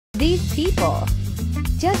These people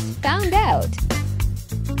just found out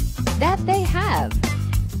that they have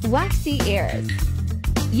waxy ears.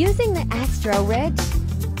 Using the Astro Ridge?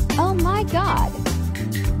 Oh my God!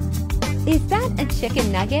 Is that a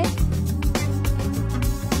chicken nugget?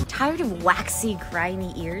 Tired of waxy,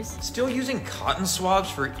 grimy ears? Still using cotton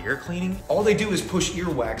swabs for ear cleaning? All they do is push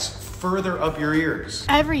earwax further up your ears.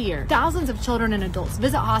 Every year, thousands of children and adults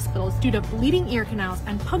visit hospitals due to bleeding ear canals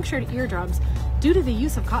and punctured eardrums due to the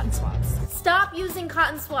use of cotton swabs. Stop using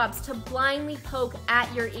cotton swabs to blindly poke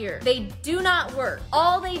at your ear. They do not work.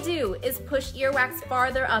 All they do is push earwax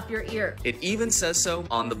farther up your ear. It even says so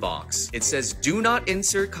on the box. It says, do not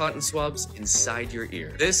insert cotton swabs inside your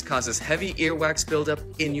ear. This causes heavy earwax buildup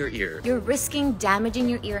in your ear. You're risking damaging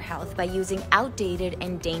your ear health by using outdated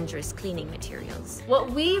and dangerous cleaning materials. What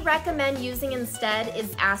we recommend using instead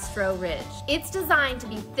is Astro Ridge. It's designed to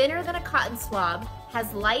be thinner than a cotton swab,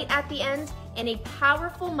 has light at the end, and a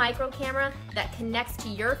powerful micro camera that connects to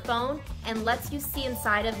your phone and lets you see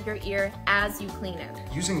inside of your ear as you clean it.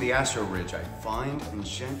 Using the Astro Ridge, I find and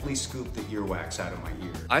gently scoop the earwax out of my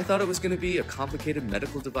ear. I thought it was going to be a complicated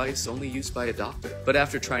medical device only used by a doctor. But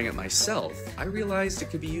after trying it myself, I realized it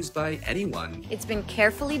could be used by anyone. It's been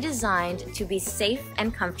carefully designed to be safe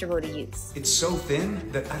and comfortable to use. It's so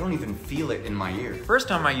thin that I don't even feel it in my ear. First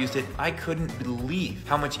time I used it, I couldn't believe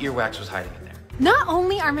how much earwax was hiding in there. Not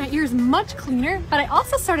only are my ears much cleaner, but I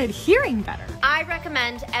also started hearing better. I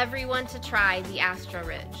recommend everyone to try the Astro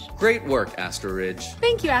Ridge. Great work, Astro Ridge.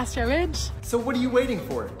 Thank you, Astro Ridge. So what are you waiting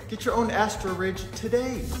for? Get your own Astro Ridge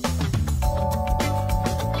today.